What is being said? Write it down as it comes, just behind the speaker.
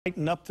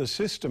Tighten up the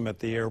system at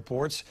the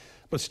airports,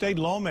 but state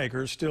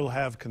lawmakers still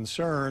have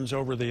concerns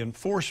over the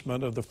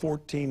enforcement of the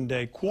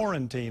 14-day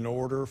quarantine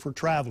order for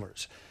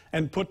travelers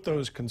and put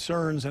those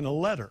concerns in a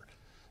letter.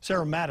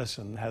 Sarah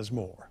Madison has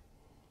more.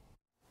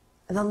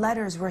 The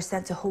letters were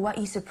sent to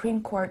Hawaii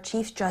Supreme Court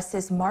Chief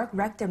Justice Mark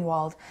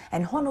Rechtenwald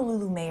and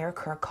Honolulu Mayor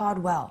Kirk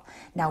Caldwell.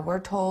 Now, we're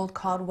told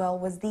Caldwell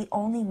was the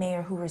only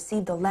mayor who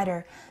received the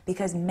letter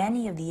because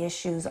many of the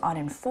issues on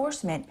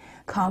enforcement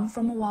come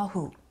from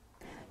Oahu.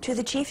 To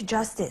the Chief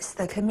Justice,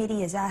 the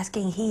committee is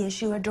asking he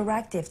issue a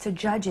directive to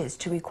judges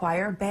to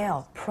require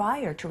bail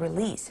prior to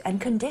release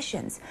and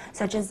conditions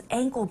such as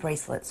ankle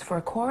bracelets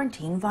for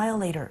quarantine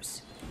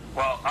violators.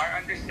 Well, our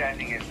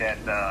understanding is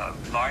that the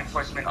law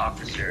enforcement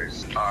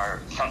officers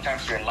are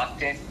sometimes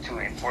reluctant to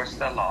enforce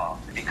the law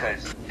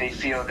because they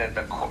feel that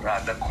the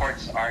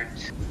courts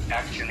aren't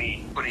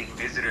actually putting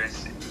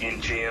visitors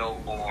in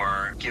jail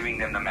or giving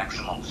them the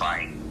maximum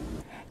fine.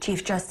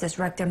 Chief Justice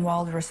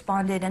Rechtenwald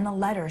responded in a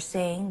letter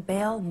saying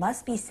bail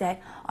must be set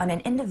on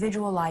an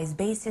individualized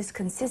basis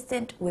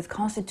consistent with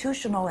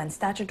constitutional and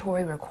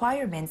statutory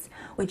requirements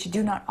which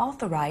do not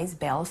authorize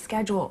bail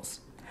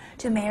schedules.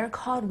 To Mayor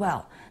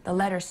Caldwell, the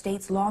letter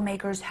states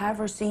lawmakers have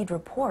received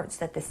reports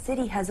that the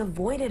city has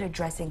avoided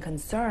addressing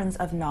concerns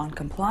of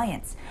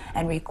non-compliance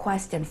and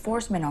request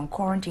enforcement on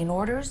quarantine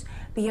orders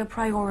be a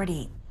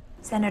priority.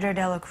 Senator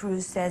De La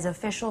Cruz says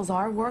officials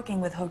are working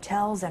with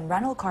hotels and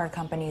rental car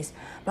companies,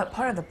 but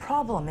part of the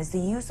problem is the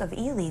use of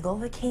illegal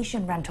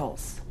vacation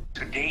rentals.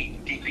 To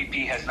date,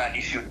 DPP has not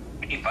issued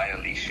any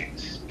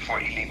violations for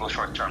illegal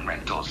short-term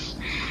rentals.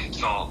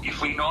 So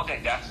if we know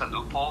that that's a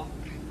loophole,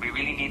 we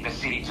really need the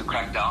city to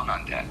crack down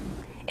on that.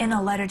 In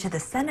a letter to the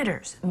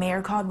senators,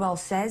 Mayor Caldwell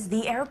says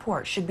the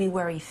airport should be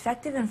where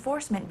effective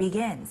enforcement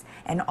begins,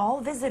 and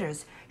all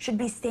visitors should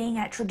be staying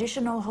at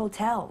traditional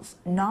hotels,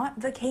 not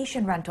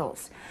vacation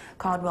rentals.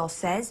 Caldwell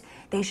says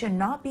they should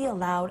not be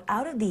allowed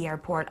out of the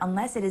airport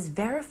unless it is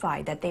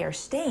verified that they are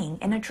staying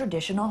in a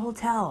traditional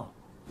hotel.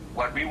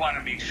 What we want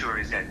to make sure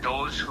is that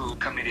those who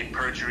committed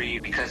perjury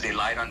because they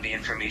lied on the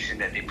information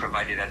that they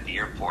provided at the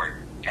airport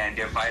and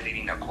they're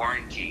violating the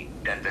quarantine,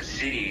 that the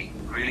city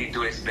really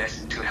do its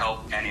best to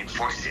help and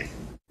enforce it.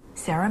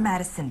 Sarah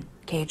Madison,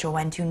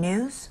 KHON2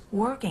 News,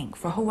 working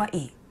for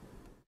Hawaii.